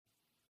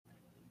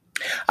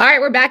All right,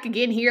 we're back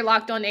again here,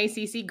 Locked On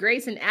ACC.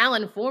 Grayson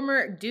Allen,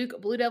 former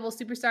Duke Blue Devil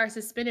superstar,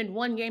 suspended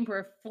one game for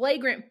a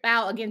flagrant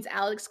foul against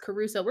Alex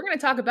Caruso. We're going to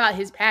talk about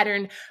his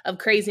pattern of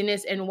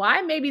craziness and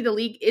why maybe the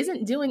league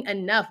isn't doing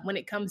enough when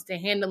it comes to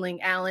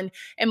handling Allen,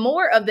 and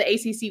more of the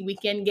ACC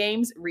weekend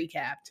games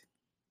recapped.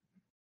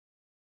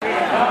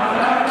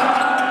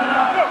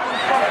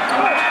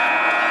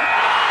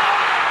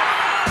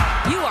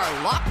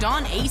 Locked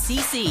On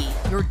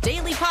ACC, your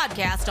daily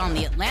podcast on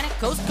the Atlantic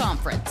Coast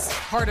Conference.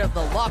 Part of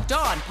the Locked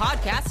On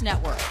Podcast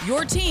Network,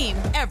 your team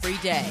every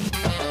day.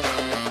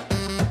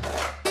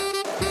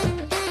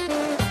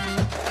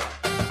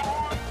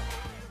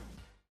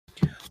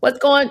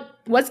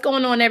 What's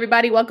going on,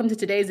 everybody? Welcome to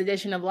today's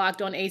edition of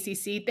Locked On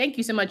ACC. Thank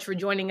you so much for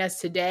joining us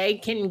today.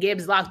 Kenton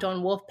Gibbs, Locked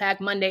On Wolfpack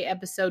Monday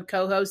episode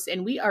co-host,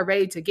 and we are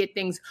ready to get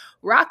things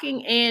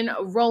rocking and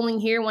rolling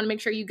here. Want to make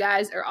sure you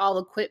guys are all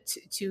equipped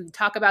to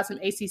talk about some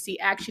ACC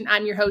action.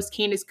 I'm your host,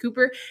 Candace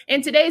Cooper,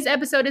 and today's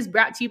episode is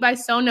brought to you by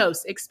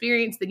Sonos.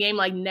 Experience the game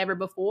like never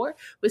before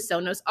with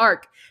Sonos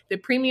Arc, the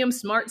premium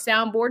smart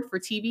soundboard for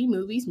TV,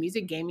 movies,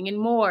 music, gaming, and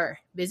more.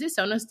 Visit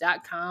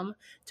Sonos.com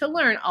to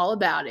learn all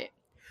about it.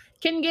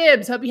 Ken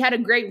Gibbs, hope you had a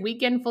great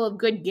weekend full of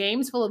good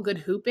games, full of good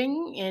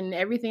hooping, and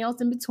everything else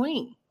in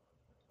between.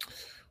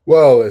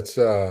 Well, it's,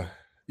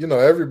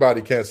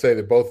 everybody can't say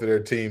that both of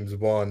their teams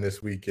won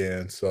this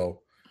weekend.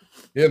 So,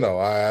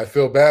 I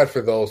feel bad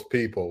for those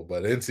people,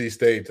 but NC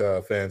State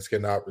fans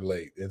cannot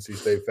relate. NC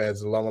State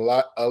fans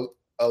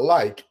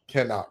alike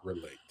cannot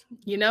relate.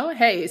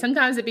 Hey,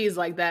 sometimes it be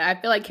like that. I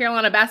feel like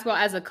Carolina basketball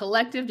as a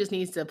collective just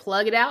needs to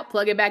plug it out,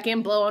 plug it back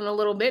in, blow on a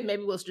little bit.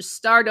 Maybe we'll just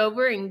start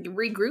over and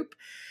regroup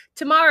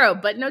tomorrow,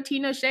 but no tea,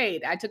 no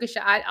shade. I took a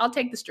shot. I'll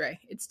take the stray.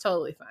 It's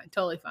totally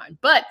fine.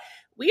 But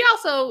we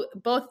also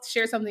both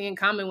share something in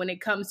common when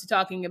it comes to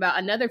talking about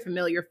another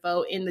familiar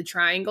foe in the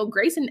triangle.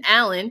 Grayson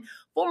Allen,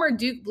 former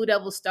Duke Blue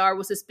Devil star,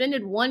 was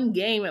suspended one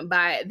game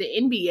by the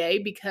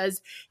NBA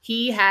because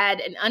he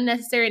had an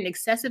unnecessary and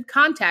excessive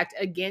contact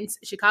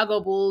against Chicago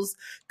Bulls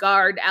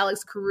guard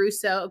Alex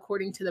Caruso,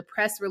 according to the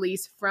press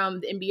release from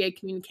the NBA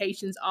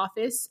communications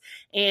office.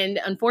 And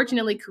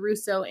unfortunately,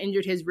 Caruso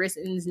injured his wrist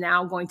and is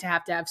now going to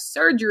have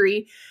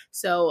surgery.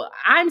 So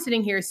I'm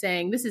sitting here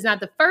saying this is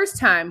not the first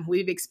time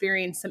we've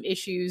experienced some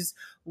issues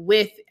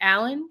with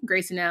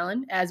Grayson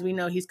Allen. As we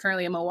know, he's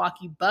currently a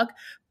Milwaukee Buck.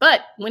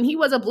 But when he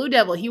was a Blue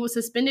Devil, he was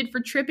suspended for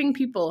tripping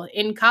people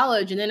in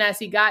college. And then as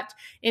he got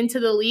into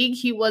the league,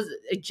 he was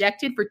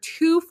ejected for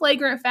 2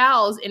 flagrant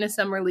fouls in a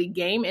summer league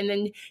game. And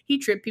then he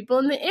tripped people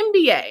in the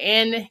NBA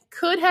and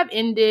could have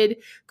ended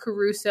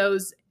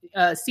Caruso's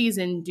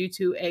season due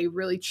to a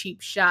really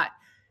cheap shot.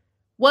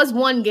 Was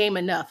one game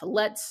enough?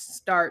 Let's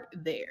start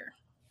there.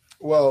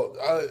 Well,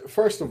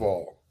 first of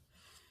all,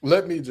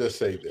 let me just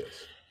say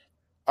this.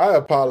 I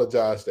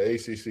apologize to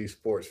ACC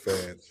sports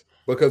fans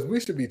because we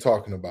should be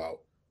talking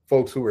about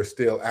folks who are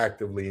still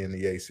actively in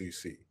the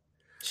ACC.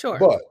 Sure.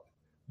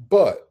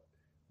 But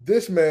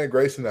this man,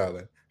 Grayson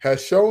Allen,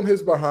 has shown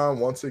his behind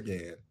once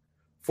again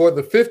for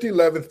the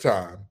 50-11th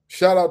time.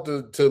 Shout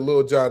out to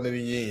Lil Jon and the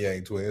Yin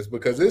Yang twins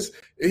because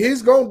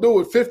he's going to do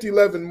it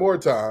 50-11 more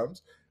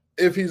times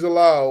if he's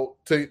allowed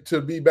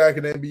to be back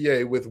in the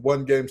NBA with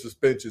one-game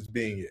suspensions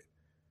being it.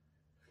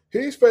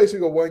 He's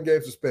facing a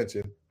one-game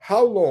suspension.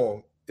 How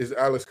long is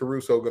Alex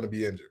Caruso going to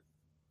be injured?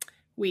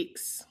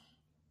 Weeks.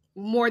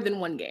 More than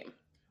one game.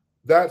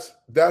 That's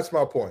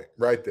my point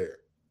right there.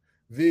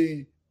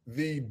 The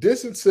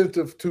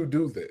disincentive to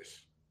do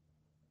this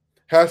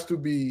has to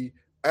be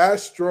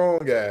as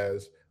strong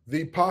as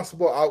the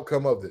possible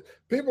outcome of this.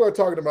 People are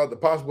talking about the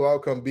possible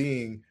outcome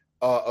being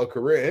a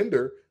career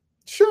ender.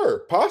 Sure,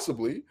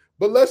 possibly.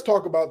 But let's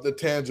talk about the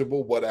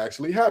tangible, what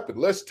actually happened.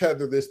 Let's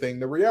tether this thing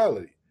to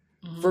reality.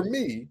 Mm-hmm. For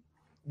me,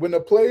 when a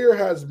player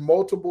has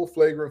multiple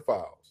flagrant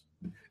fouls,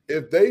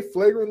 if they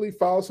flagrantly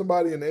foul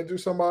somebody and injure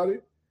somebody,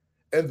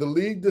 and the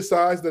league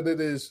decides that it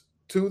is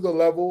to the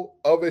level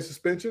of a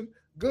suspension,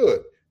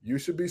 good. You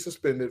should be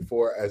suspended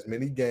for as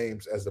many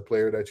games as the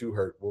player that you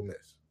hurt will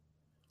miss.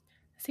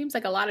 Seems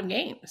like a lot of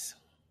games.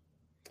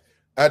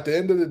 At the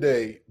end of the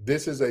day,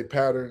 this is a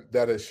pattern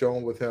that is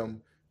shown with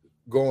him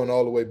going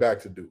all the way back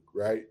to Duke,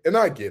 right? And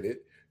I get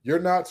it. You're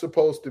not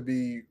supposed to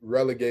be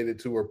relegated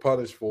to or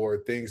punished for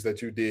things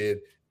that you did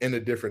in a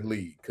different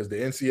league because the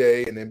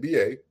NCAA and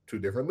NBA, 2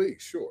 different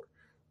leagues, sure.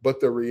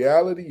 But the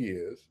reality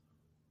is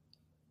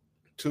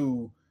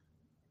to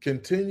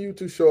continue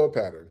to show a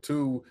pattern,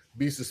 to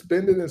be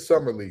suspended in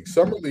summer league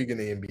in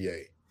the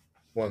NBA,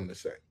 one and the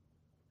same,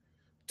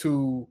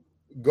 to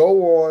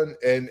go on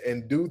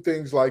and do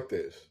things like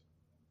this,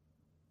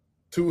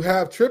 to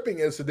have tripping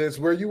incidents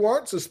where you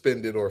aren't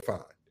suspended or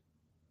fined.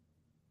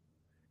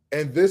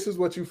 And this is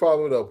what you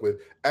followed up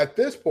with. At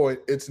this point,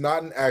 it's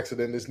not an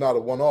accident. It's not a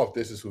one-off.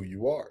 This is who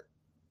you are.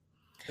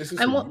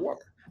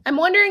 I'm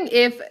wondering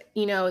if,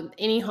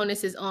 any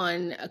onus is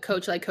on a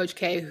coach like Coach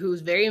K,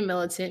 who's very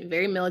militant,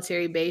 very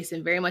military based,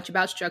 and very much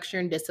about structure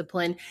and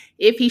discipline.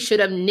 If he should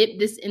have nipped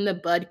this in the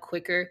bud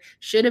quicker,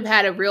 should have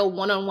had a real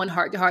one-on-one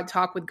heart-to-heart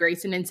talk with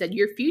Grayson and said,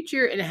 your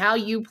future and how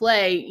you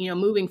play,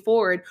 moving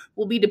forward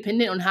will be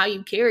dependent on how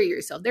you carry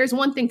yourself. There's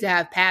one thing to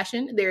have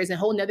passion. There is a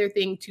whole nother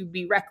thing to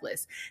be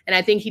reckless. And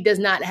I think he does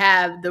not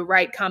have the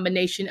right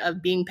combination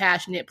of being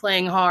passionate,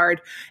 playing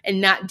hard,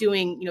 and not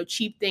doing,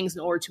 cheap things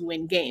in order to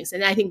win games.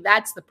 And I think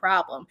that's the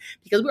problem,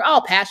 because we're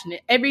all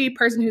passionate. Every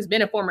person who's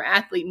been a former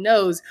athlete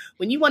knows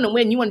when you want to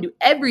win, you want to do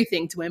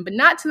everything to win, but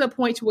not to the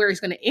point to where it's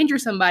going to injure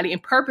somebody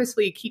and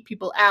purposely keep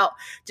people out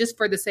just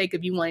for the sake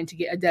of you wanting to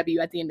get a W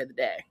at the end of the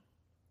day.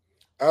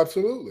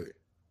 Absolutely.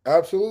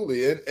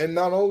 Absolutely. And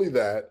not only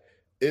that,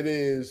 it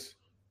is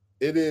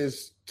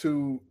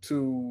to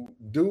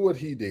do what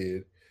he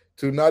did,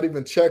 to not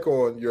even check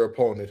on your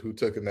opponent who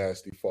took a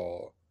nasty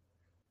fall.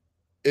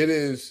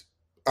 It's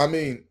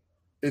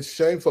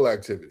shameful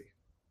activity.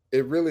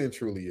 It really and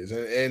truly is.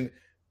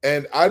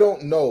 And I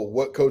don't know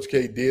what Coach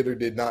K did or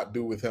did not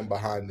do with him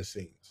behind the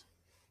scenes.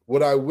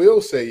 What I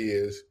will say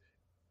is,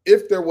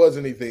 if there was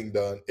anything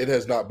done, it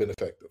has not been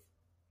effective.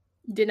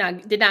 Did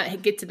not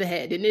get to the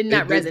head. It did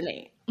not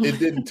resonate. It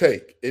didn't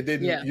take. It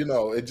didn't,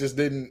 it just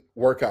didn't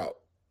work out.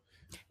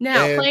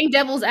 Now, playing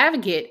devil's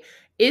advocate,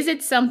 is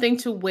it something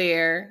to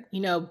where,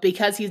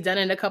 because he's done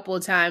it a couple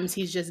of times,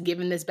 he's just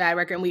given this bad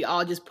record and we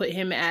all just put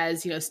him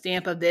as,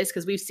 stamp of this?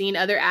 Because we've seen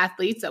other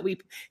athletes that we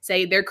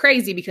say they're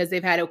crazy because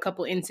they've had a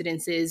couple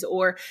incidences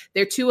or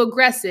they're too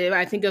aggressive.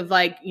 I think of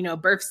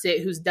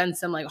Berfsit, who's done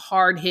some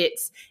hard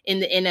hits in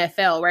the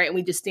NFL, right? And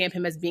we just stamp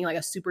him as being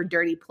a super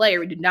dirty player.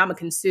 We do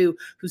Ndamukong Suh,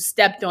 who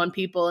stepped on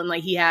people and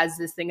he has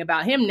this thing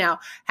about him now.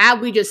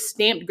 Have we just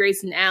stamped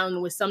Grayson Allen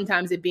with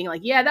sometimes it being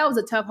yeah, that was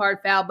a tough, hard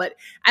foul, but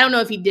I don't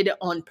know if he did it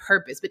on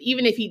purpose. But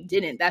even if he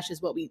didn't, that's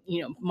just what we,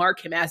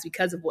 mark him as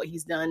because of what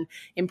he's done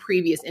in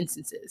previous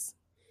instances.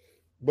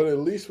 But at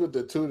least with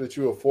the two that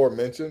you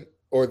aforementioned,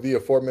 or the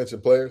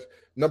aforementioned players,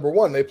 number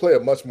one, they play a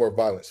much more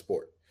violent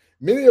sport.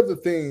 Many of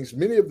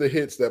the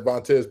hits that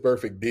Vontaze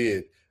Burfict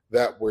did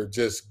that were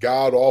just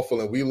god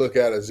awful, and we look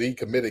at as he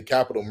committed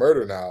capital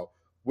murder now,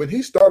 when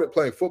he started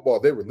playing football,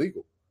 they were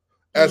legal.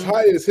 As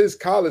high as his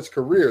college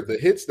career, the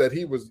hits that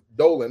he was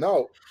doling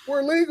out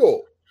were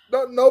legal.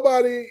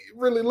 Nobody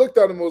really looked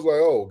at him and was like,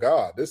 oh,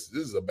 God, this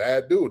is a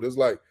bad dude. It's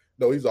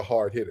no, he's a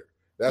hard hitter.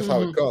 That's how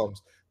it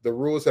comes. The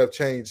rules have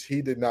changed.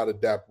 He did not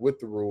adapt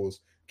with the rules.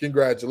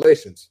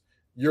 Congratulations.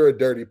 You're a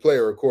dirty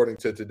player according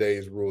to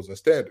today's rules and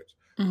standards.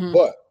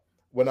 But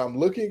when I'm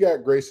looking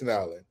at Grayson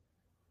Allen,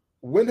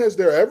 when has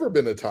there ever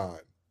been a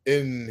time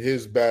in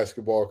his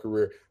basketball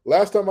career?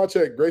 Last time I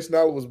checked, Grayson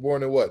Allen was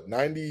born in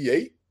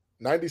 98,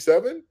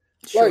 97?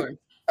 Sure.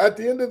 At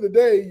the end of the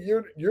day,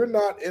 you're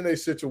not in a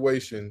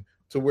situation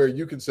to where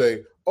you can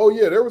say, oh,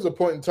 yeah, there was a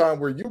point in time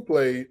where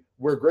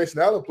where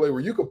Grayson Allen played,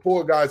 where you could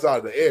pull guys out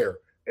of the air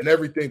and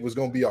everything was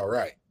going to be all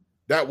right.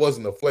 That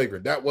wasn't a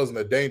flagrant. That wasn't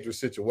a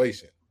dangerous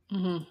situation.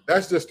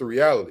 That's just the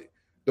reality.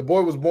 The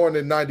boy was born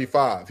in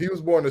 95. He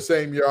was born the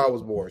same year I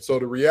was born. So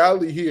the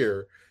reality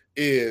here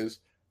is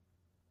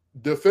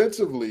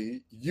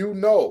defensively,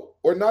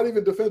 or not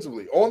even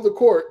defensively, on the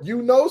court,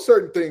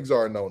 certain things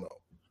are a no-no.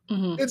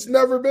 It's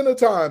never been a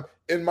time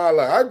in my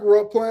life. I grew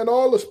up playing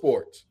all the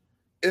sports.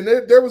 And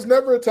there was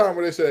never a time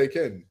where they said, hey,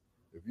 Ken,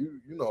 if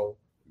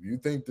you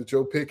think that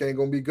your pick ain't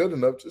going to be good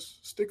enough,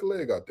 just stick a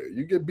leg out there.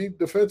 You get beat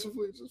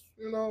defensively, just,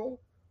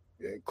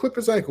 clip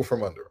his ankle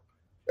from under him.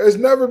 There's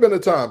never been a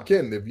time,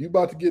 Ken, if you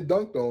about to get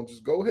dunked on,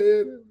 just go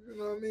ahead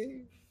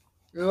and,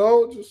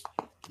 just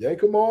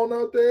yank him on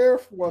out there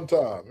for one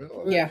time.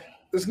 Yeah.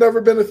 It's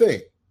never been a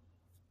thing.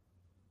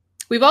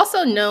 We've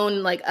also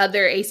known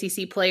other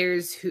ACC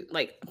players who,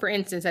 for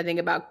instance, I think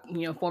about,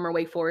 former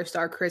Wake Forest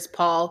star Chris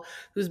Paul,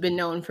 who's been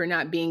known for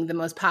not being the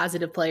most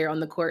positive player on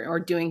the court or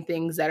doing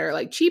things that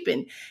are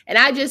cheapened. And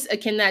I just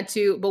akin that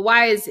to, but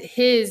why is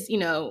his,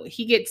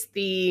 he gets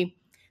the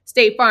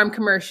State Farm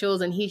commercials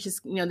and he's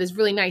just, this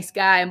really nice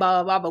guy and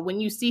blah, blah, blah. But when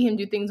you see him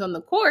do things on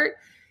the court,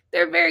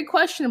 they're very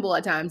questionable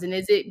at times. And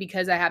is it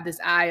because I have this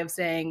eye of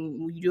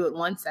saying, you do it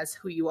once, that's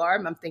who you are?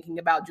 I'm thinking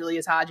about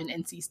Julius Hodge and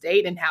NC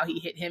State and how he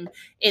hit him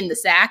in the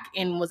sack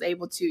and was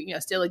able to,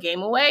 steal a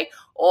game away.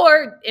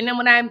 And then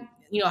when I'm,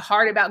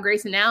 hard about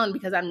Grayson Allen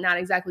because I'm not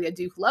exactly a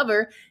Duke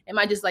lover, am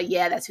I just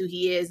yeah, that's who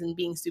he is and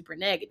being super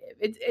negative?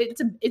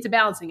 It's a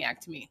balancing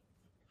act to me.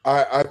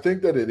 I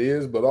think that it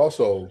is, but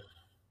also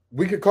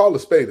we could call a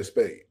spade a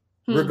spade.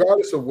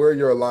 Regardless of where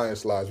your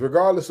alliance lies,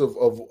 regardless of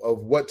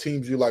what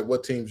teams you like,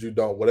 what teams you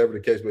don't, whatever the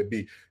case may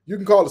be, you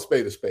can call a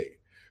spade a spade.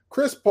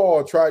 Chris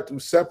Paul tried to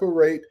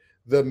separate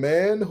the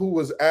man who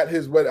was at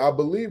his wedding, I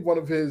believe one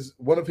of his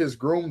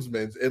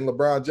groomsmen in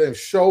LeBron James'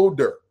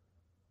 shoulder,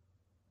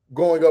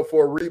 going up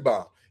for a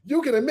rebound.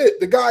 You can admit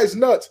the guy's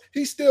nuts.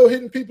 He's still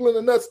hitting people in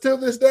the nuts till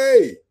this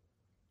day.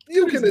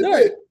 You can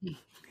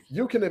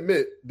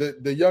admit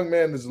the young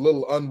man is a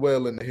little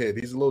unwell in the head.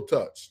 He's a little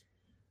touched.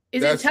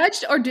 Is it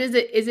touched, or is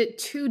it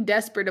too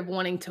desperate of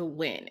wanting to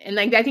win? And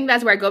like, I think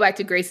that's where I go back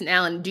to Grayson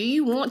Allen. Do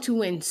you want to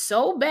win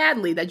so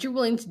badly that you're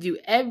willing to do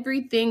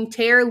everything,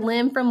 tear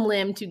limb from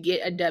limb to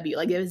get a W?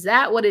 Like, is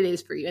that what it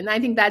is for you? And I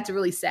think that's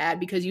really sad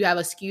because you have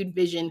a skewed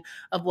vision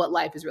of what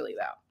life is really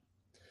about.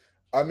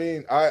 I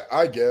mean,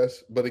 I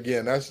guess, but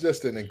again, that's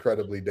just an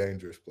incredibly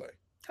dangerous play.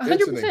 100%.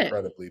 It's an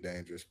incredibly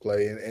dangerous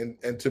play.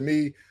 And to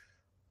me,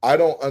 I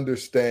don't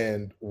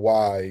understand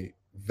why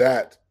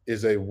that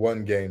is a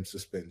 1-game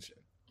suspension.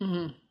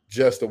 Mm-hmm.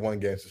 Just a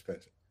 1-game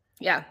suspension.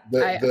 Yeah,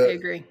 I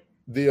agree.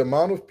 The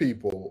amount of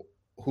people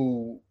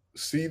who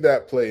see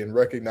that play and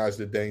recognize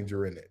the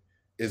danger in it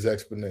is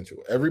exponential.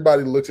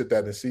 Everybody looks at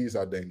that and sees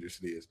how dangerous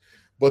it is.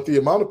 But the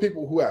amount of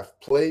people who have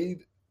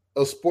played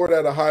a sport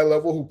at a high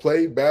level, who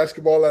played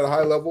basketball at a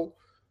high level,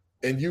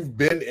 and you've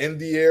been in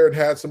the air and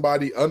had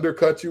somebody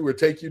undercut you or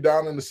take you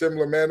down in a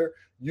similar manner,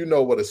 you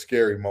know what a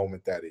scary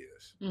moment that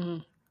is.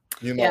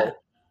 Mm-hmm. You know,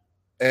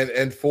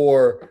 and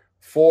for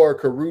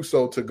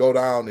Caruso to go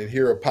down and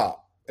hear a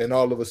pop, and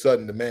all of a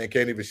sudden the man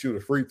can't even shoot a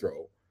free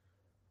throw.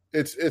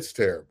 It's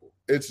terrible.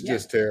 It's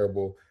just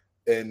terrible.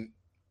 And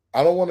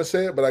I don't want to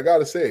say it, but I got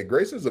to say it.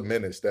 Grayson's a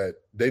menace that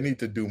they need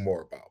to do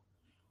more about.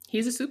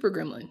 He's a super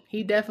gremlin.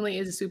 He definitely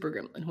is a super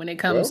gremlin when it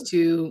comes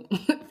to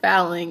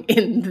fouling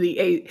in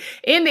the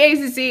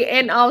ACC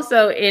and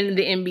also in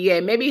the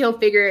NBA. Maybe he'll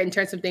figure it and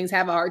turn some things,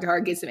 have a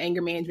heart-to-heart, get some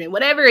anger management.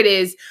 Whatever it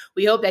is,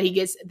 we hope that he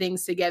gets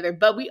things together.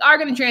 But we are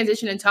going to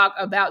transition and talk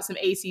about some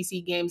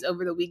ACC games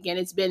over the weekend.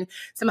 It's been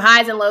some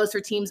highs and lows for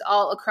teams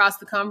all across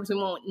the conference. We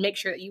want to make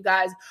sure that you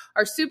guys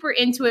are super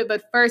into it.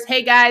 But first,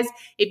 hey guys,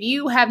 if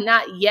you have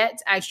not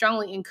yet, I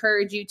strongly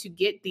encourage you to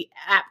get the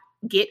app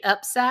Get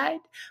Upside.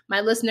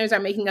 My listeners are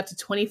making up to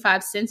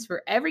 25 cents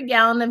for every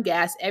gallon of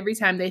gas every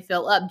time they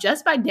fill up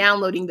just by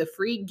downloading the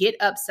free Get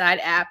Upside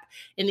app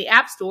in the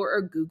App Store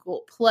or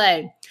Google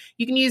Play.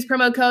 You can use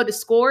promo code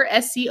SCORE,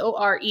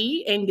 SCORE,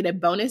 and get a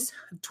bonus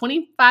of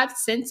 25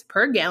 cents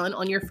per gallon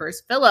on your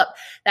first fill up.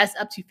 That's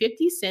up to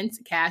 50 cents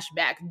cash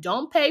back.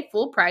 Don't pay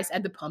full price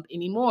at the pump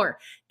anymore.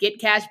 Get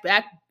cash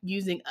back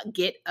using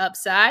Get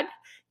Upside.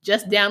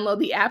 Just download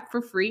the app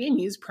for free and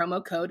use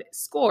promo code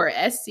SCORE,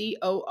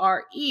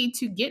 SCORE,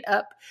 to get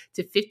up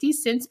to 50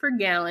 cents per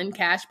gallon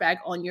cash back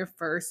on your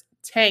first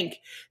tank.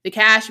 The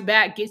cash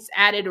back gets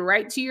added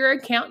right to your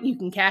account. You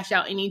can cash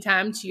out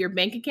anytime to your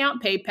bank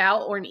account,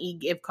 PayPal, or an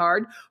e-gift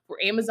card for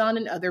Amazon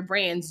and other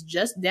brands.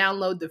 Just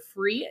download the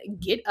free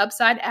Get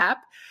Upside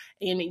app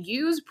and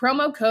use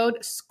promo code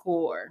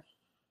SCORE.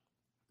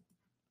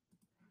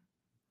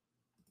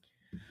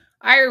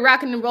 All right, we're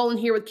rocking and rolling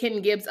here with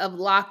Ken Gibbs of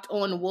Locked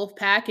On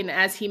Wolfpack. And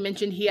as he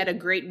mentioned, he had a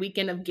great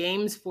weekend of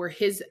games for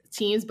his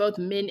teams, both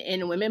men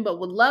and women, but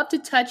would love to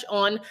touch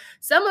on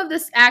some of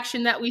this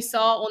action that we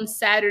saw on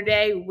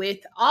Saturday with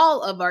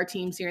all of our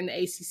teams here in the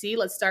ACC.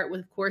 Let's start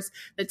with, of course,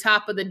 the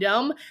top of the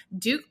dome.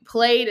 Duke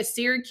played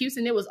Syracuse,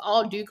 and it was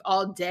all Duke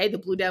all day. The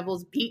Blue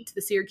Devils beat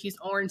the Syracuse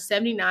Orange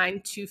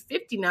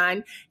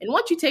 79-59. And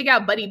once you take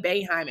out Buddy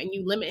Boeheim and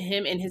you limit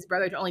him and his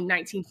brother to only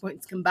 19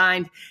 points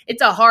combined,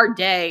 it's a hard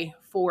day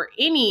for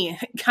any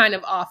kind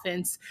of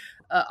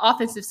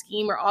offensive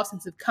scheme or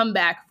offensive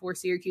comeback for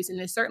Syracuse. And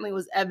it certainly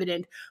was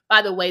evident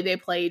by the way they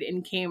played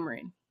in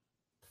Cameron.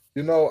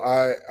 You know,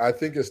 I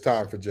think it's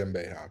time for Jim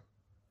Boeheim.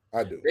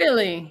 I do.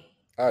 Really?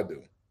 I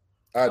do.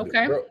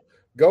 Okay.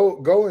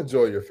 Go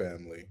enjoy your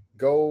family.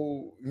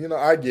 Go, you know,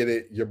 I get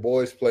it. Your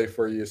boys play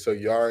for you, so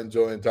you are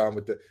enjoying time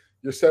with them.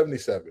 You're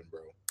 77, bro.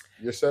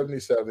 You're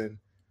 77.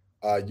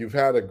 You've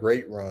had a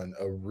great run,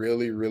 a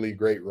really, really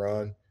great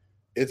run.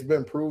 It's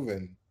been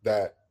proven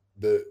that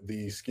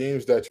the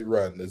schemes that you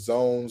run, the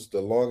zones,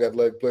 the long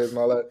athletic players and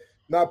all that,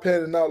 not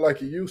panning out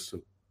like it used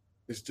to.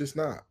 It's just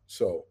not.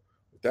 So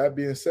with that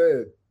being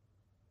said,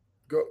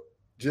 go,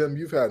 Jim,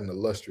 you've had an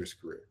illustrious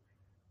career.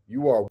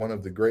 You are one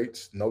of the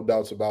greats, no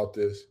doubts about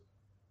this.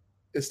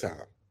 It's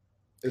time.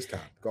 It's time.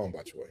 Go on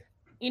about your way.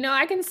 You know,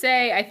 I can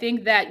say I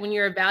think that when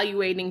you're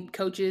evaluating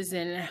coaches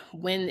and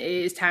when it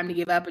is time to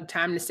give up and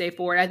time to stay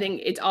forward, I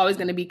think it's always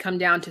going to come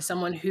down to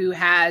someone who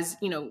has,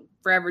 you know,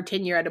 forever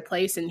tenure at a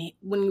place. And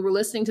when you were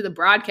listening to the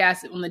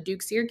broadcast on the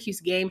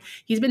Duke-Syracuse game,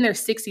 he's been there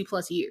 60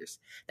 plus years.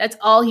 That's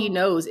all he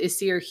knows is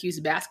Syracuse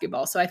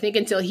basketball. So I think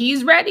until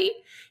he's ready,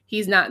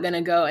 he's not going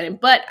to go.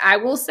 But I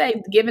will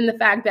say, given the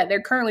fact that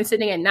they're currently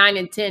sitting at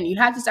 9-10, you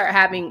have to start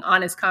having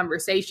honest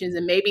conversations.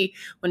 And maybe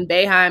when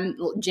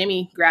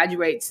Jimmy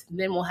graduates,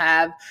 then we'll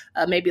have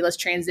maybe let's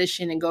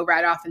transition and go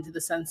right off into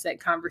the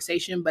sunset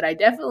conversation. But I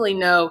definitely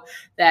know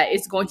that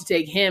it's going to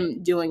take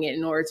him doing it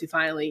in order to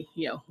finally,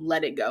 you know,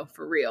 let it go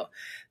for real.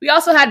 We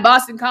also had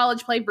Boston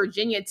College play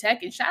Virginia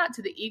Tech, and shout out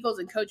to the Eagles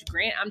and Coach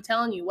Grant. I'm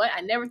telling you what,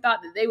 I never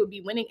thought that they would be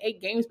winning 8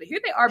 games, but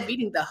here they are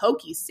beating the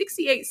Hokies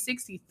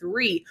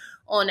 68-63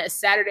 on a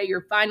Saturday,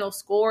 your final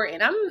score.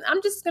 And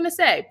I'm just gonna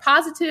say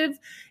positive.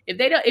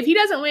 If he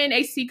doesn't win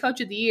ACC Coach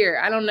of the Year,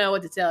 I don't know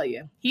what to tell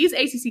you. He's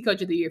ACC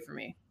Coach of the Year for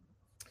me.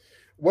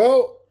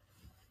 Well,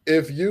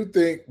 if you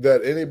think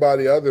that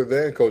anybody other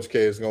than Coach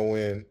K is going to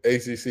win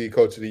ACC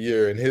Coach of the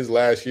Year in his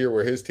last year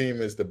where his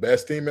team is the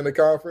best team in the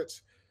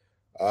conference,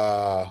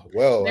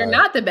 Well, They're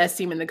not the best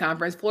team in the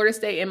conference. Florida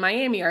State and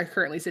Miami are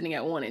currently sitting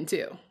at 1 and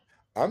 2.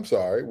 I'm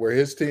sorry, where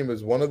his team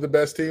is one of the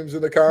best teams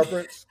in the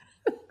conference.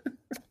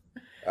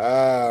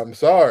 I'm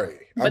sorry.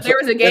 But there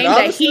was a game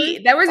that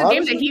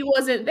he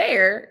wasn't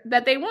there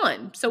that they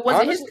won. So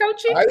was it his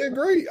coaching?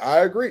 I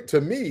agree.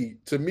 To me,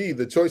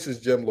 the choice is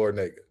Jim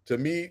Larrañaga. To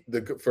me,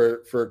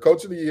 for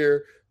coach of the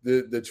year,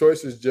 the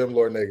choice is Jim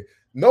Larrañaga.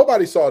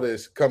 Nobody saw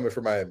this coming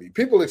from Miami.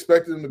 People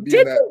expected them to be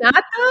in that.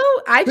 Not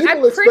though.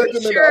 People expected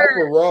them in the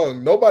upper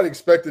rung. Nobody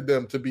expected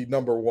them to be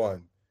number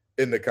one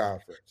in the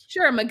conference.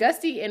 Sure,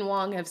 McGusty and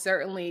Wong have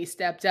certainly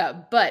stepped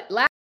up, but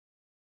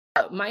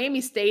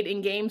Miami stayed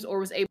in games or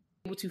was able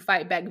to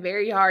fight back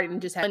very hard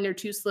and just had 1 or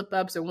 2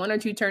 slip-ups or 1 or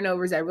 2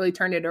 turnovers that really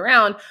turned it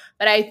around.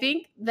 But I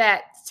think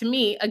that, to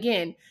me,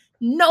 again,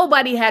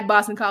 nobody had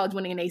Boston College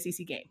winning an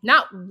ACC game.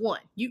 Not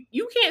one.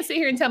 You can't sit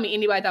here and tell me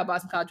anybody thought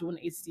Boston College would win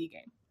an ACC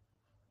game.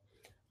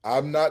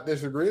 I'm not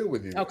disagreeing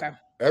with you. Okay.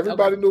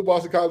 Everybody knew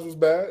Boston College was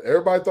bad.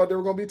 Everybody thought they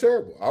were going to be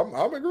terrible.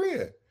 I'm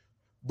agreeing.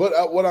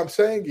 But what I'm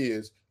saying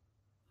is,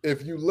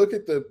 if you look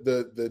at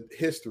the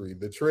history,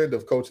 the trend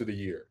of coach of the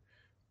year,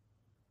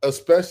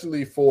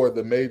 especially for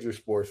the major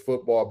sports,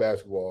 football,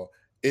 basketball,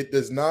 it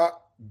does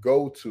not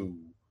go to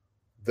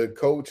the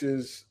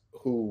coaches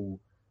who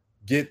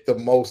get the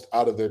most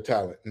out of their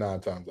talent 9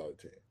 times out of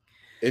 10.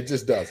 It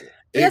just doesn't.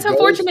 That's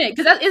unfortunate,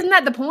 because isn't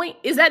that the point?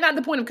 Is that not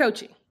the point of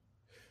coaching?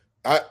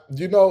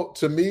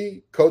 To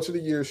me, coach of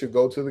the year should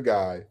go to the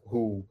guy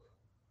who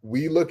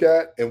we look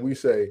at and we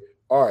say,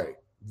 all right,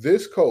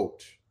 this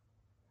coach,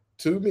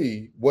 to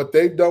me, what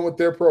they've done with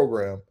their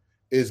program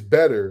is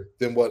better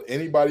than what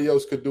anybody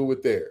else could do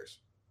with theirs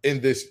in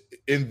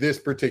this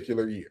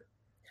particular year.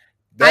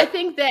 I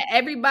think that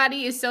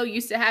everybody is so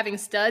used to having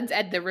studs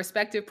at the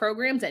respective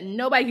programs that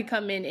nobody could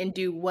come in and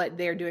do what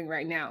they're doing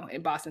right now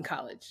in Boston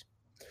College.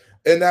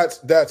 And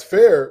that's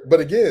fair, but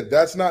again,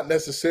 that's not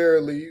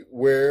necessarily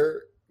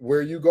where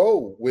you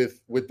go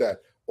with that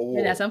award.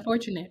 And that's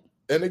unfortunate.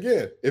 And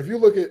again, if you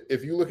look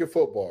at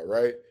football,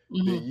 right?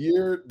 Mm-hmm. The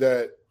year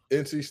that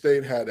NC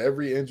State had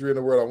every injury in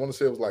the world, I want to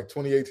say it was like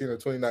 2018 or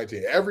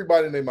 2019.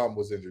 Everybody in their mom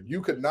was injured.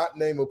 You could not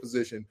name a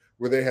position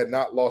where they had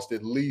not lost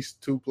at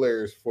least 2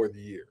 players for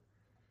the year.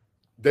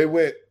 They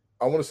went,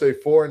 I want to say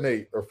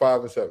 4-8 or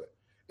 5-7.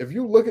 If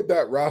you look at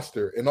that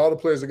roster and all the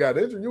players that got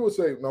injured, you would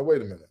say, now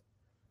wait a minute.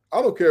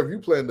 I don't care if you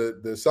play in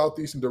the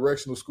Southeastern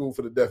Directional School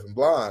for the Deaf and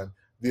Blind,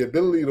 the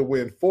ability to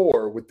win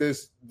 4 with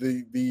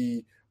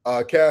the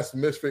cast of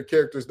misfit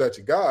characters that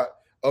you got,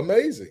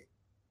 amazing.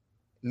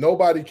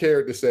 Nobody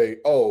cared to say,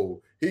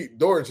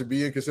 Doeren should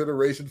be in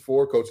consideration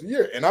for coach of the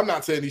year. And I'm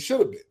not saying he should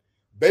have been.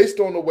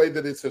 Based on the way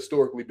that it's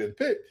historically been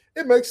picked,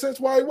 it makes sense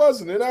why he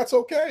wasn't, and that's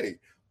okay.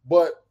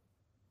 But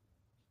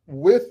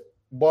with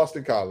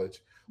Boston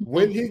College,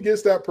 when he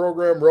gets that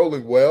program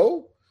rolling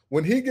well,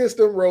 when he gets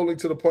them rolling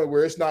to the point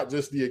where it's not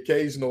just the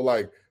occasional,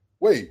 like,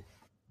 wait,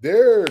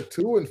 they're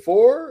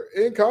 2-4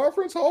 in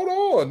conference? Hold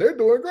on, they're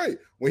doing great.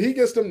 When he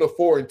gets them to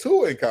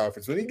 4-2 in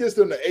conference, when he gets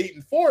them to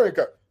 8-4 in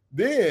conference,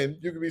 then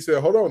you can be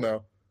saying, hold on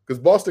now, because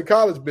Boston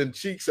College been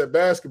cheeks at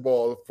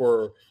basketball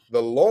for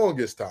the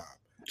longest time.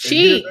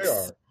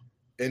 Cheeks.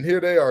 And here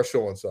they are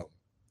showing something.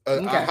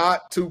 A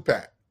hot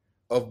 2-pack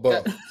of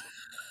bugs.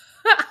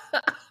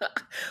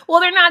 Well,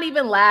 they're not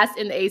even last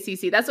in the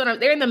ACC.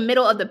 They're in the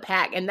middle of the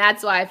pack, and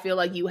that's why I feel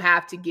like you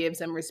have to give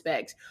some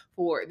respect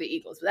for the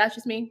Eagles. But that's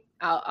just me.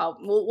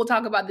 We'll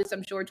talk about this,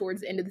 I'm sure,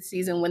 towards the end of the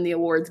season when the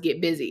awards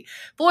get busy.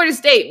 Florida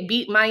State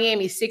beat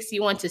Miami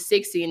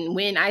 61-60, and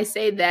when I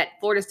say that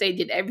Florida State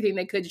did everything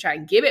they could to try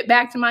and give it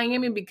back to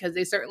Miami because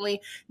they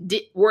certainly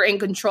were in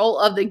control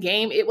of the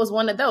game, it was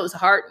one of those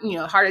heart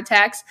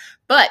attacks.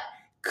 But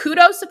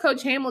kudos to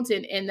Coach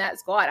Hamilton in that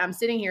squad. I'm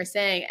sitting here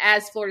saying,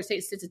 as Florida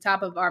State sits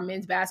atop of our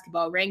men's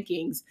basketball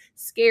rankings,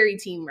 scary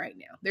team right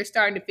now. They're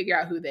starting to figure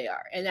out who they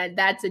are. And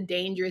that's a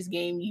dangerous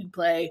game you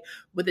play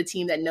with a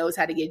team that knows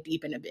how to get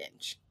deep in a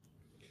bench.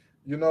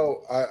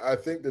 I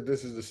think that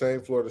this is the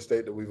same Florida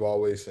State that we've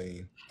always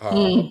seen.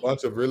 A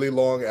bunch of really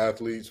long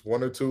athletes,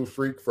 1 or 2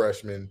 freak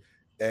freshmen,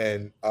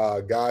 and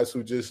guys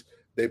who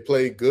they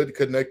play good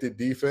connected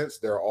defense.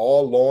 They're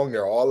all long.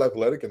 They're all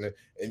athletic. And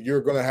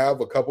you're going to have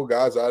a couple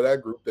guys out of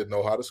that group that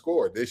know how to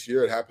score. This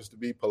year, it happens to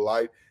be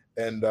Polite.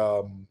 And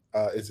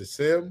is it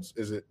Sims?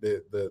 Is it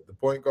the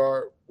point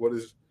guard? What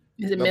is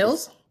it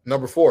Mills?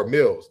 Number 4,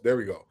 Mills. There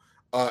we go.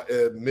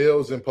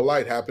 Mills and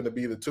Polite happen to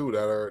be the 2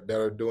 that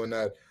are doing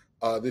that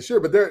this year.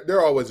 But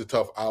they're always a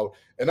tough out.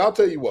 And I'll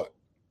tell you what.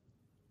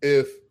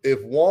 If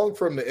Wong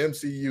from the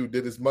MCU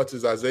did as much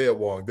as Isaiah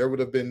Wong, there would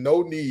have been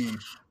no need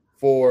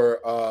for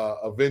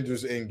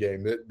Avengers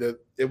Endgame.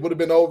 It would have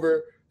been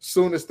over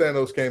soon as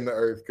Thanos came to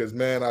Earth because,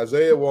 man,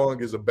 Isaiah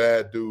Wong is a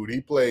bad dude.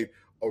 He played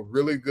a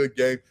really good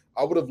game.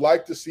 I would have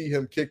liked to see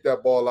him kick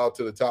that ball out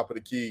to the top of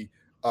the key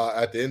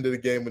at the end of the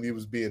game when he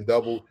was being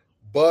doubled.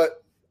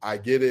 But I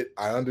get it.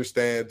 I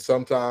understand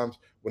sometimes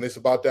when it's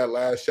about that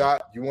last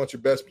shot, you want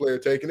your best player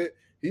taking it.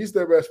 He's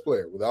their best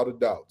player, without a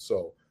doubt.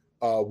 So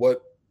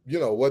what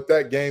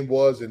that game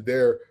was and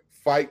their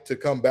fight to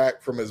come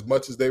back from as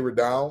much as they were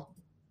down,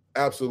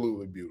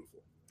 absolutely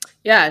beautiful.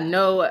 Yeah,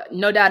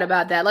 no doubt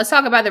about that. Let's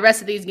talk about the rest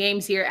of these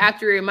games here.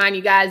 After we remind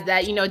you guys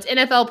that, it's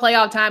NFL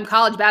playoff time.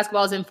 College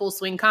basketball is in full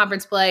swing,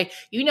 conference play.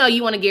 You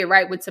want to get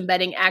right with some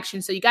betting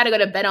action. So you got to go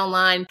to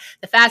BetOnline.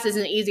 The fastest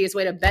and the easiest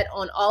way to bet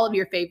on all of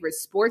your favorite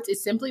sports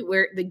is simply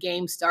where the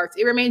game starts.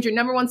 It remains your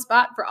number one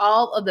spot for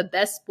all of the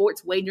best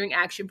sports wagering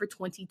action for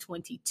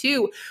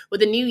 2022.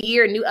 With a new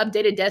year, new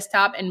updated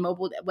desktop and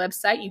mobile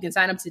website, you can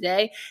sign up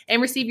today and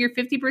receive your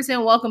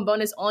 50% welcome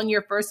bonus on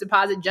your first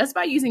deposit just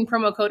by using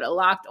promo code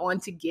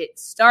LOCKEDON to get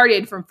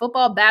started. From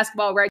football,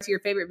 basketball, right to your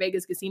favorite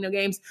Vegas casino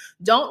games.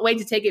 Don't wait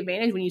to take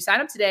advantage when you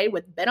sign up today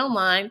with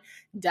BetOnline.ag.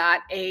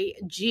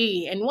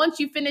 And once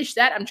you finish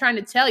that, I'm trying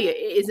to tell you, it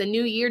is a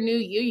new year, new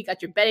you. You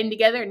got your betting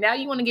together. Now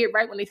you want to get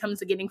right when it comes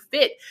to getting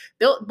fit.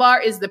 Built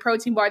Bar is the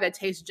protein bar that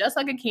tastes just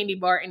like a candy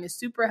bar and is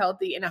super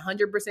healthy and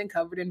 100%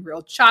 covered in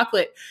real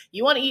chocolate.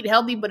 You want to eat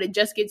healthy, but it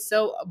just gets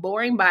so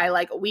boring by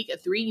like week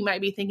 3. You might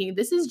be thinking,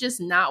 this is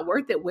just not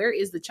worth it. Where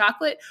is the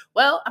chocolate?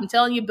 Well, I'm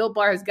telling you, Built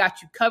Bar has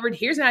got you covered.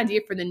 Here's an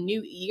idea for the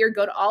new year.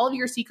 Go to all of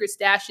your secret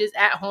stashes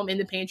at home in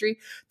the pantry.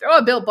 Throw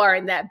a Built Bar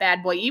in that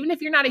bad boy. Even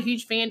if you're not a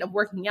huge fan of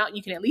working out,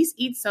 you can at least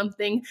eat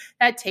something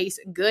that tastes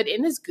good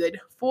and is good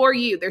for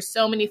you. There's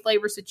so many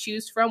flavors to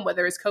choose from,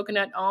 whether it's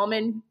coconut,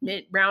 almond,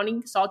 mint,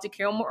 brownie, salted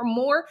caramel, or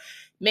more.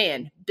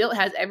 Man, Built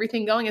has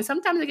everything going, and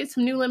sometimes they get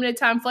some new limited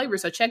time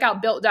flavors. So check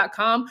out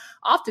Built.com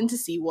often to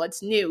see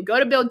what's new. Go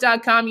to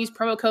Built.com, use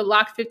promo code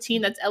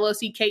LOCK15, that's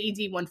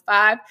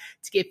LOCKED15,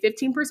 to get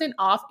 15%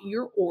 off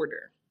your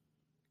order.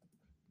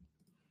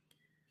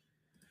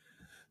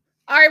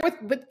 All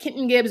right, with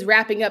Kenton Gibbs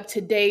wrapping up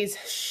today's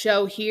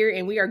show here,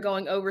 and we are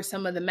going over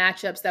some of the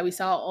matchups that we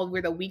saw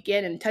over the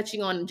weekend and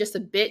touching on just a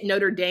bit.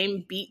 Notre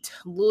Dame beat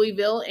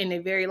Louisville in a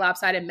very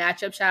lopsided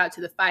matchup. Shout out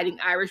to the Fighting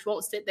Irish.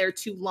 Won't sit there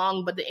too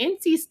long, but the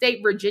NC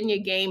State-Virginia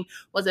game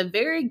was a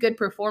very good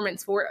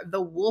performance for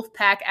the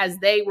Wolfpack as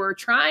they were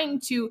trying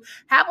to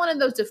have one of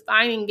those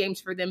defining games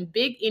for them,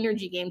 big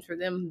energy games for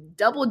them,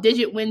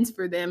 double-digit wins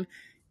for them.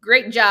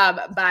 Great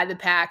job by the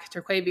Pack,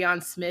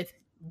 Terquavion Smith,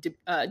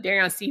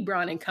 Darion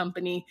Sebron and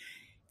company.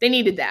 They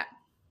needed that.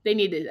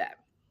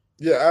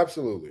 Yeah,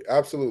 absolutely.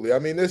 I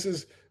mean, this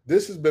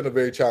has been a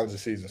very challenging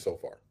season so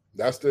far.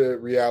 That's the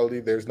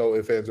reality. There's no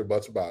ifs, ands, or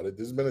buts about it.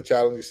 This has been a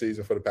challenging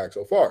season for the Pack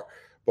so far.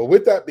 But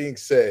with that being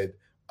said,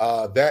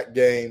 that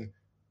game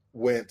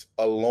went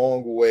a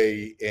long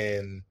way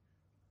in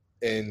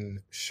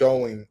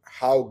showing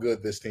how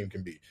good this team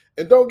can be.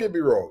 And don't get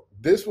me wrong,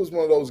 this was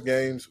one of those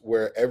games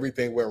where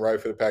everything went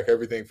right for the Pack,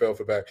 everything fell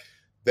for the Pack.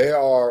 They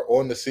are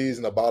on the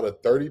season about a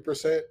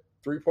 30%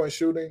 three-point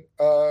shooting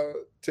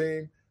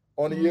team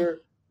on the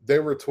year. They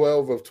were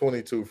 12 of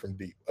 22 from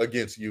deep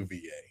against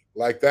UVA.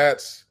 Like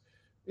that's,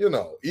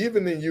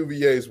 even in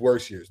UVA's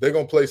worst years, they're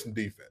going to play some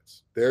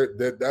defense.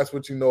 That's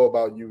what you know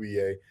about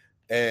UVA.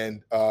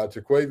 And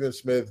Terquavion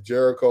Smith,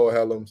 Jericho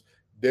Helms,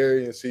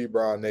 Darion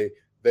Sebron,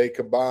 they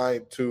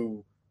combined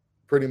to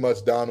pretty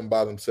much down them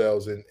by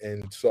themselves.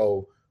 And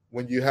so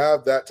when you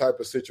have that type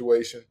of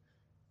situation,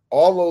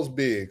 all those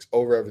bigs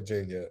over at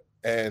Virginia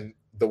and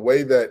the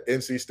way that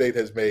NC State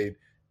has made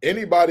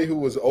anybody who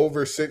was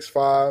over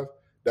 6'5"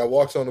 that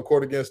walks on the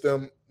court against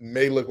them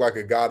may look like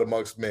a god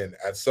amongst men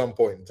at some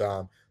point in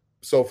time.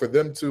 So for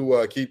them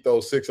to keep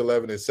those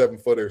 6'11" and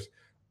 7-footers,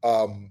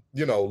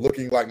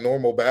 looking like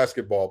normal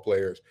basketball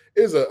players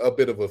is a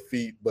bit of a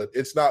feat, but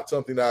it's not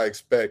something that I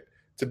expect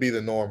to be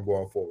the norm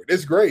going forward.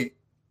 It's great.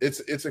 It's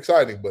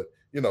exciting, but,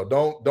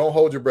 don't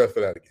hold your breath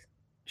for that again.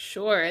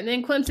 Sure. And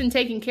then Clemson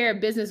taking care of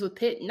business with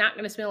Pitt. Not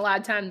going to spend a lot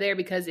of time there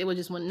because it was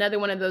just another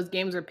one of those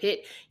games where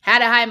Pitt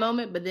had a high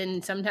moment, but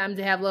then sometimes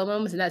they have low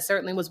moments. And that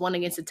certainly was one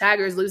against the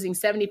Tigers, losing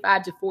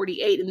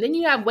 75-48. And then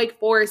you have Wake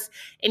Forest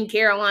in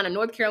Carolina,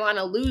 North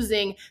Carolina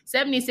losing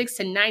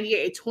 76-98,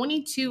 a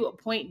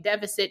 22-point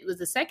deficit. It was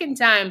the second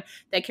time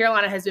that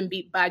Carolina has been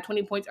beat by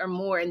 20 points or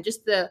more. And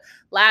just the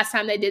last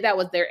time they did that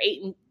was their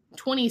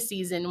 8-20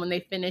 season when they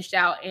finished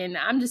out. And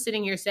I'm just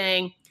sitting here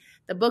saying,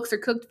 the books are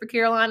cooked for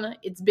Carolina.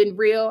 It's been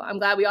real. I'm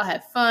glad we all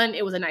had fun.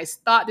 It was a nice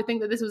thought to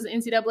think that this was an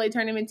NCAA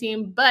tournament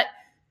team, but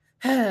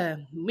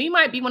we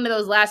might be one of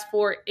those last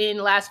four in,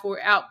 last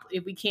four out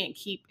if we can't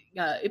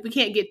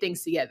get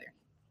things together.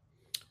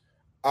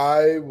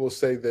 I will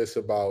say this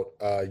about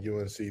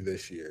UNC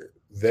this year.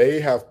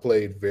 They have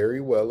played very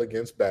well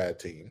against bad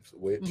teams,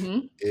 which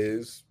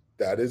is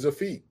a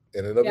feat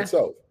in and of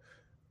itself.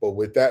 But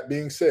with that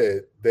being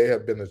said, they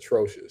have been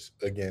atrocious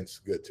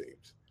against good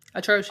teams.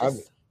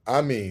 Atrocious. I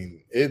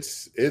mean,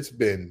 it's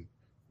been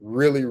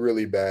really,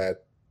 really bad.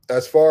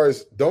 As far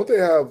as, don't they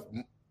have,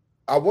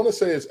 I want to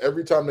say it's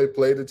every time they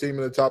played a team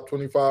in the top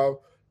 25,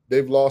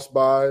 they've lost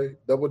by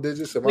double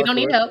digits. We don't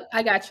need help.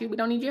 I got you. We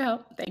don't need your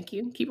help. Thank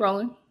you. Keep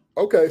rolling.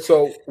 Okay.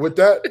 So with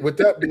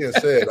that being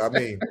said, I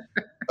mean,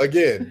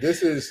 again,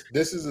 this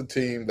is a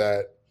team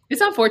that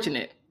it's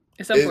unfortunate.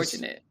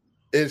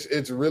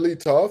 It's really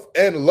tough.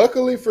 And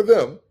luckily for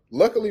them,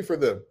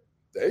 the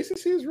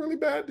ACC is really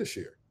bad this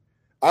year.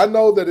 I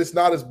know that it's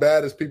not as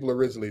bad as people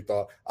originally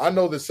thought. I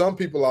know that some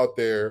people out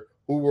there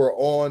who were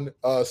on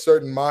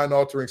certain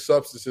mind-altering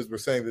substances were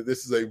saying that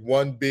this is a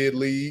one-bid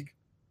league.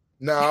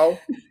 now,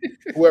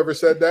 whoever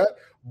said that.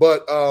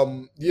 But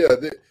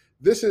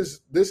this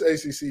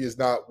ACC is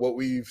not what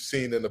we've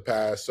seen in the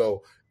past.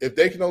 So if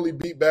they can only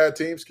beat bad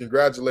teams,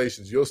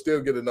 congratulations. You'll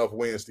still get enough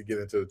wins to get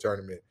into the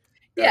tournament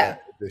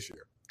this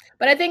year.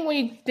 But I think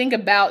when you think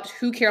about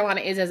who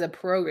Carolina is as a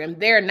program,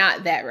 they're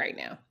not that right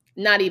now.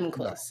 Not even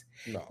close.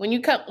 No. When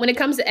it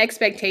comes to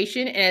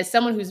expectation, and as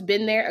someone who's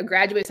been there, a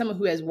graduate, someone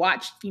who has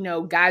watched,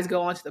 guys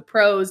go on to the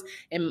pros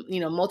in,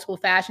 multiple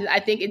fashions,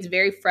 I think it's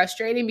very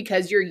frustrating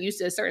because you're used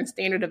to a certain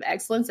standard of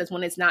excellence. That's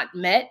when it's not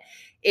met.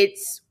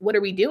 It's, what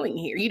are we doing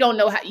here? You don't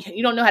know how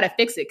to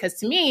fix it. Because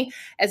to me,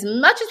 as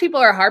much as people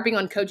are harping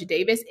on Coach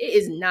Davis, it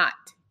is not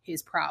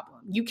his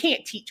problem. You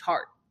can't teach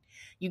heart.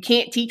 You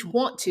can't teach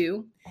want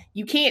to.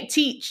 You can't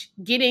teach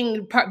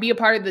be a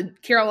part of the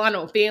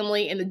Carolina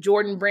family and the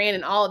Jordan brand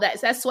and all of that.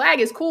 So that swag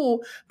is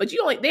cool, but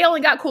they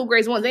only got cool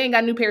grades once. They ain't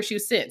got a new pair of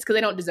shoes since because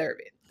they don't deserve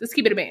it. Let's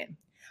keep it a band.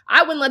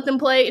 I wouldn't let them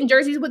play in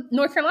jerseys with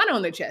North Carolina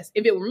on their chest.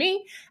 If it were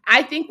me,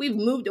 I think we've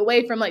moved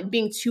away from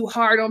being too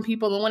hard on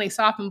people and wanting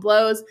soften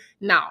blows.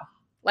 No.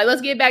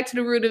 Let's get back to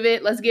the root of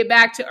it. Let's get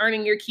back to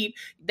earning your keep.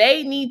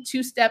 They need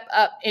to step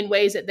up in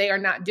ways that they are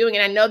not doing.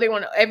 And I know they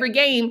want every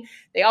game,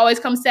 they always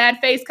come sad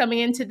face coming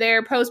into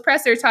their post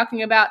presser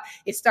talking about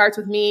it starts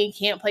with me,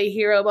 can't play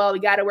hero ball, we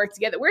got to work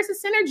together. Where's the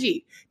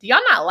synergy? Do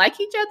y'all not like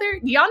each other?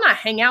 Do y'all not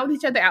hang out with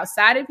each other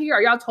outside of here?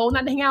 Are y'all told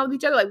not to hang out with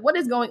each other? What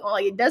is going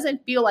on? It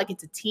doesn't feel like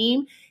it's a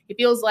team. It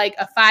feels like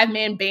a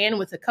 5-man band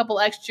with a couple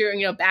extra,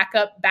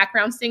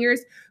 background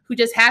singers who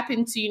just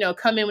happen to,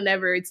 come in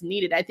whenever it's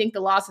needed. I think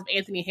the loss of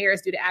Anthony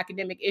Harris due to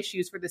academic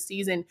issues for the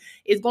season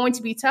is going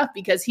to be tough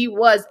because he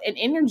was an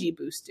energy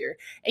booster.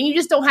 And you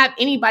just don't have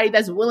anybody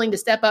that's willing to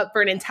step up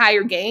for an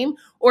entire game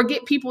or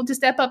get people to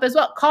step up as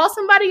well. Call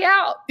somebody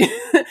out.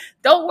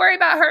 Don't worry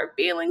about hurt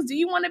feelings. Do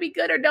you want to be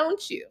good or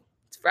don't you?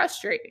 It's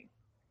frustrating.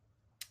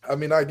 I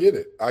mean, I get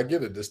it.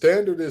 The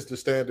standard is the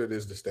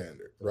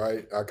standard,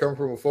 right? I come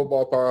from a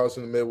football powerhouse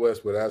in the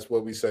Midwest, but that's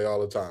what we say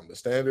all the time. The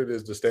standard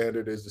is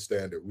the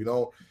standard. We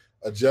don't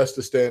adjust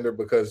the standard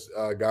because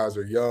guys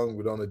are young.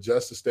 We don't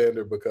adjust the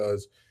standard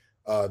because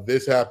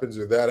this happens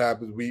or that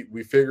happens.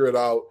 We figure it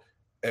out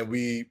and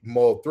we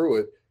mull through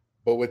it.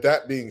 But with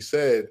that being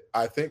said,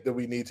 I think that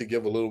we need to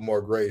give a little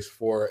more grace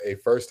for a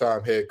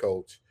first-time head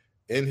coach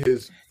in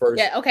his first.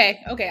 Yeah,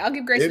 okay. I'll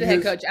give grace to the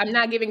head coach. I'm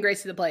not giving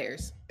grace to the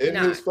players.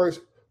 His first.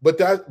 But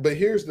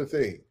here's the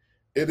thing.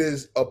 It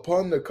is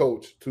upon the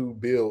coach to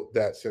build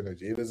that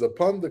synergy. It is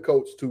upon the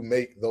coach to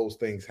make those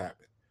things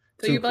happen.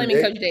 So you're blaming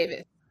Coach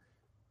Davis.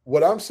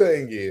 What I'm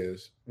saying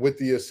is, with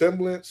the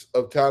assemblance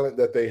of talent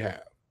that they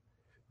have,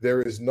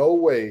 there is no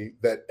way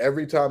that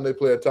every time they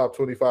play a top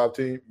 25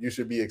 team, you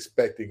should be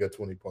expecting a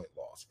 20-point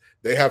loss.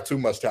 They have too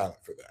much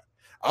talent for that.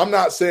 I'm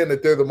not saying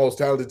that they're the most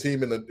talented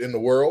team in the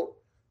world.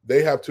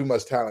 They have too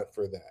much talent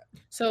for that.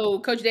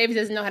 So Coach Davis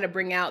doesn't know how to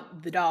bring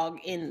out the dog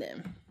in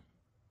them.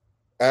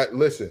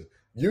 Listen,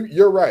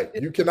 you're right.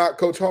 You cannot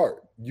coach hard.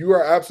 You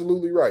are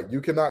absolutely right.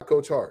 You cannot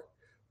coach hard,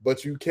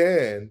 but you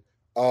can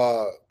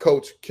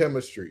coach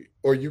chemistry,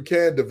 or you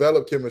can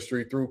develop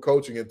chemistry through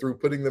coaching and through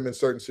putting them in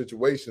certain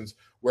situations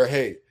where,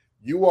 hey,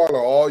 you all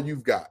are all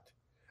you've got.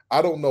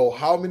 I don't know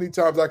how many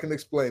times I can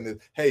explain it.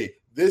 Hey,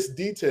 this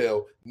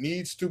detail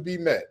needs to be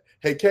met.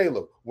 Hey,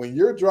 Caleb, when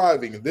you're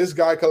driving and this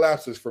guy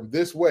collapses from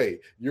this way,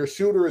 your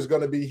shooter is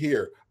going to be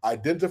here.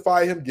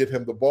 Identify him, get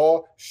him the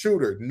ball.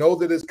 Shooter, know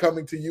that it's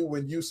coming to you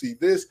when you see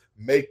this.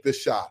 Make the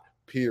shot,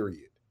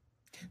 period.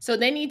 So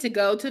they need to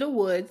go to the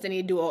woods. They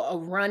need to do a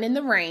run in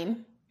the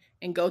rain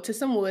and go to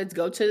some woods,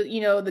 go to,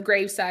 the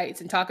grave sites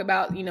and talk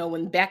about,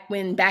 when back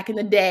in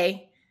the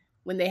day,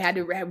 when they had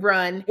to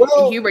run,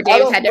 and Hubert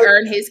Davis had to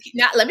earn his.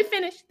 Now, let me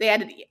finish. They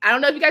had to. I don't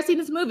know if you guys seen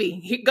this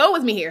movie. Go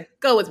with me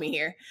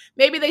here.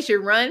 Maybe they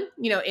should run,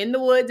 in the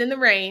woods in the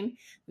rain.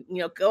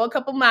 Go a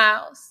couple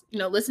miles.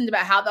 Listen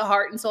about how the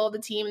heart and soul of the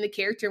team and the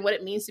character and what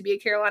it means to be a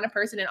Carolina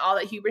person and all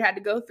that Hubert had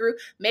to go through.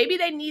 Maybe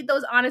they need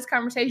those honest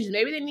conversations.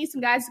 Maybe they need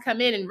some guys to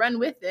come in and run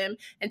with them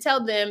and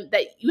tell them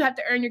that you have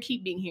to earn your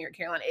keep being here in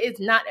Carolina.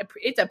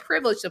 It's a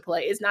privilege to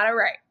play. It's not a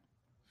right.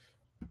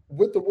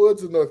 With the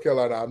woods of North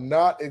Carolina, I'm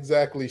not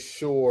exactly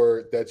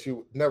sure that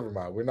you. Never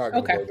mind. We're not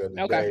going to go there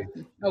today.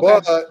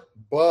 Okay.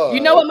 But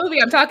you know what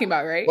movie I'm talking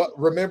about, right? But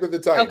remember the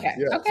Titans. Okay.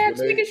 Yes, okay. I'm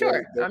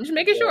just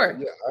making sure.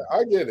 Yeah,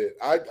 I get it.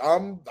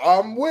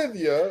 I'm with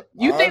you.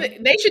 You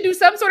think they should do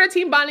some sort of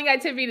team bonding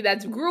activity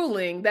that's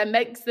grueling that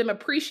makes them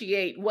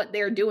appreciate what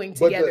they're doing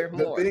together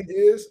more. The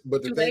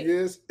thing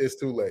is, it's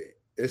too late.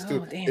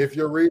 Damn. If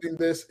you're reading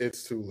this,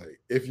 it's too late.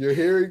 If you're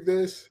hearing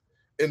this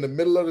in the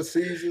middle of the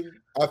season,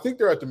 I think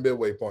they're at the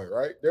midway point,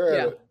 right?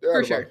 They're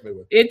for sure. About the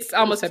midway. It's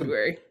almost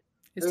February.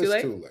 It's too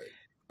late. Too late.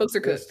 Books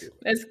are cooked.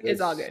 It's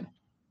all good.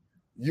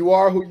 You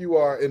are who you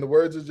are. In the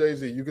words of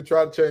Jay-Z, you can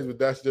try to change, but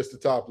that's just the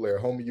top layer.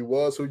 Homie, you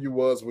was who you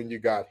was when you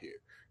got here.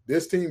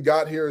 This team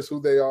got here is who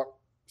they are.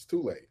 It's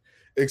too late.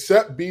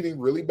 Except beating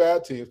really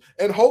bad teams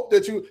and hope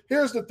that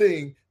here's the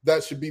thing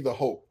that should be the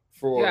hope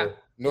for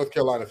North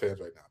Carolina fans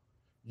right now.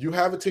 You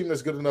have a team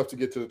that's good enough to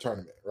get to the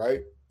tournament,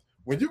 right?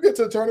 When you get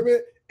to the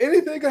tournament,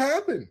 anything can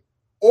happen.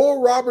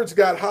 Oral Roberts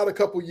got hot a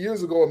couple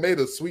years ago and made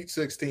a Sweet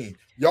 16.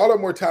 Y'all are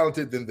more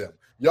talented than them.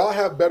 Y'all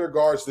have better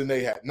guards than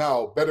they had.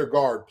 Now, better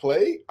guard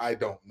play? I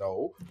don't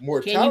know.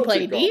 More can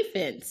talented you play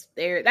defense?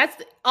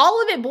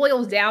 All of it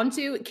boils down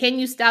to, can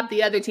you stop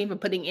the other team from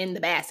putting in the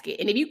basket?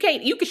 And if you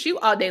can't, you can shoot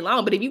all day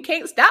long, but if you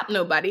can't stop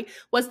nobody,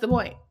 what's the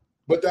point?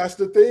 But that's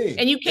the thing.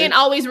 And you can't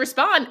always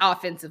respond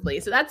offensively.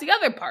 So that's the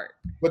other part.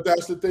 But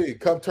that's the thing.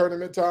 Come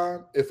tournament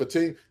time, if a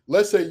team,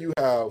 let's say you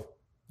have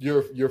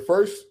your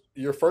first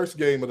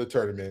game of the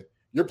tournament,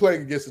 you're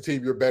playing against a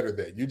team you're better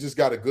than. You just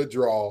got a good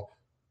draw.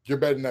 You're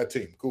better than that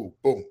team. Cool.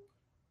 Boom.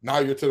 Now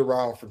you're to the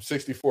round from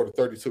 64 to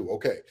 32.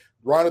 Okay.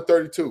 Round of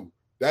 32.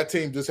 That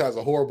team just has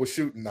a horrible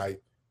shooting night.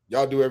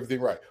 Y'all do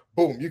everything right.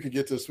 Boom. You can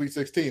get to the Sweet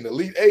 16.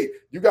 Elite 8.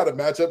 You got a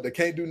matchup that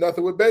can't do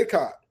nothing with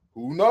Bacon.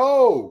 Who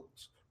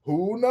knows?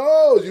 Who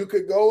knows? You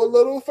could go a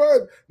little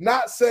further.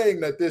 Not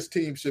saying that this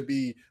team should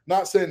be,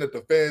 not saying that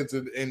the fans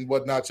and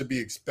whatnot should be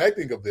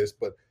expecting of this,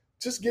 but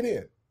just get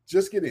in.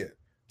 Just get in.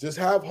 Just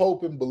have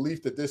hope and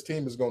belief that this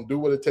team is going to do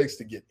what it takes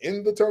to get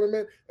in the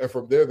tournament, and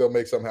from there, they'll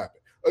make something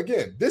happen.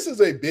 Again, this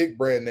is a big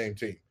brand name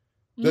team.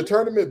 Mm-hmm. The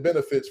tournament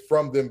benefits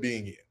from them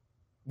being in,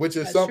 which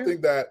is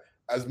something that,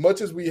 as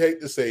much as we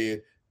hate to say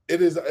it,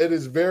 it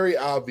is very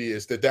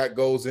obvious that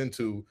goes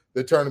into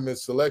the tournament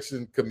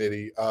selection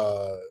committee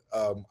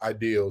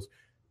ideals.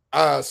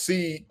 I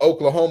see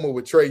Oklahoma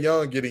with Trae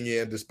Young getting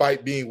in,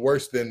 despite being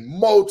worse than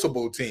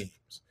multiple teams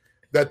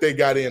that they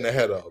got in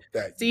ahead of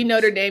that. See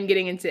Notre Dame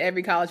getting into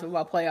every college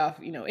football playoff,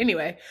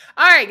 anyway.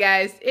 All right,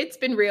 guys, it's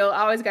been real. I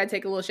always got to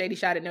take a little shady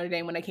shot at Notre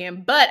Dame when I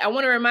can. But I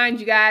want to remind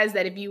you guys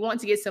that if you want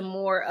to get some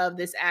more of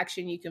this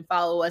action, you can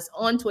follow us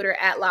on Twitter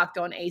at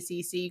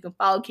LockedOnACC. You can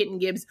follow Kitten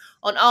Gibbs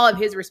on all of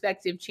his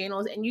respective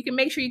channels. And you can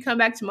make sure you come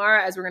back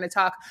tomorrow as we're going to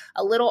talk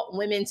a little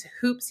women's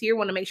hoops here.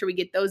 Want to make sure we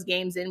get those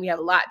games in. We have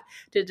a lot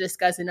to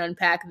discuss and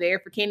unpack there.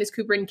 For Candace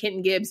Cooper and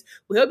Kitten Gibbs,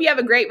 we hope you have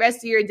a great rest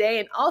of your day.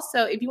 And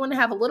also, if you want to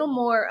have a little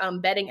more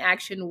betting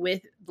action with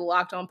the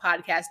Locked On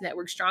Podcast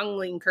Network,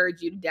 strongly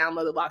encourage you to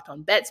download the Locked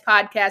On Bets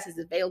podcast. It's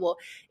available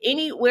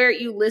anywhere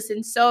you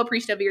listen. So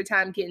appreciative of your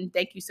time, Kitten.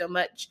 Thank you so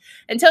much.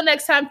 Until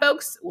next time,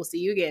 folks, we'll see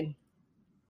you again.